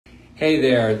Hey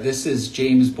there, this is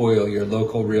James Boyle, your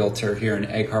local realtor here in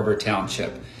Egg Harbor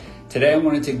Township. Today I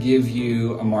wanted to give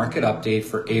you a market update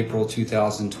for April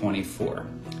 2024.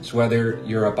 So whether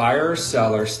you're a buyer or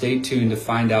seller, stay tuned to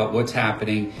find out what's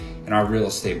happening in our real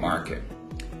estate market.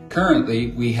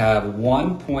 Currently, we have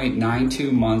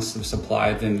 1.92 months of supply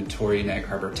of inventory in Egg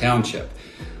Harbor Township.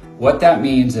 What that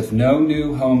means, if no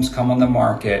new homes come on the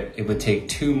market, it would take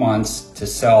 2 months to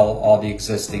sell all the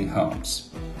existing homes.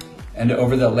 And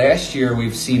over the last year,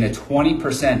 we've seen a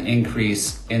 20%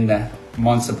 increase in the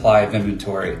month supply of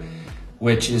inventory,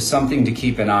 which is something to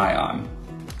keep an eye on.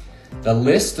 The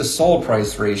list to sold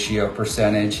price ratio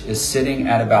percentage is sitting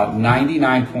at about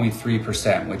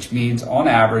 99.3%, which means on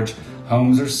average,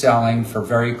 homes are selling for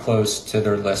very close to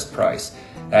their list price.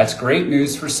 That's great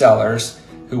news for sellers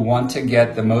who want to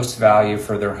get the most value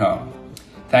for their home.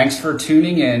 Thanks for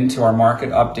tuning in to our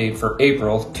market update for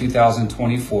April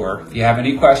 2024. If you have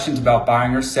any questions about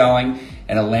buying or selling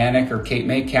in Atlantic or Cape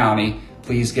May County,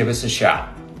 please give us a shout.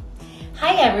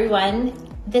 Hi everyone,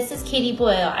 this is Katie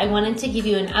Boyle. I wanted to give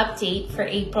you an update for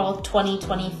April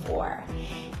 2024.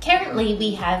 Currently,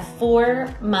 we have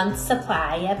 4 months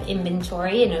supply of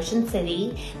inventory in Ocean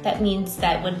City. That means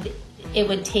that it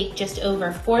would take just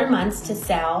over 4 months to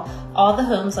sell all the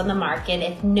homes on the market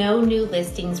if no new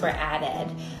listings were added.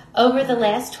 Over the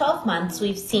last 12 months,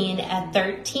 we've seen a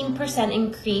 13%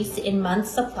 increase in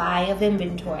months supply of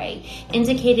inventory,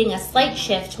 indicating a slight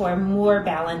shift to a more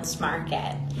balanced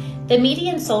market. The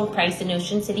median sold price in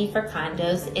Ocean City for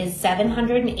condos is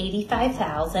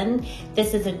 $785,000.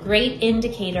 This is a great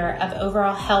indicator of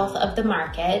overall health of the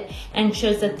market and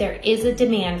shows that there is a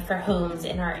demand for homes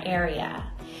in our area.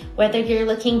 Whether you're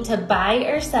looking to buy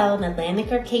or sell in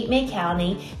Atlantic or Cape May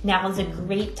County, now is a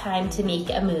great time to make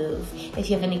a move. If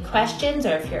you have any questions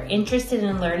or if you're interested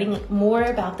in learning more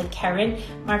about the current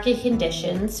market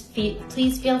conditions,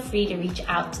 please feel free to reach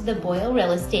out to the Boyle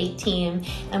Real Estate team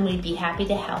and we'd be happy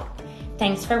to help.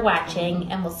 Thanks for watching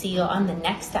and we'll see you on the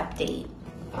next update.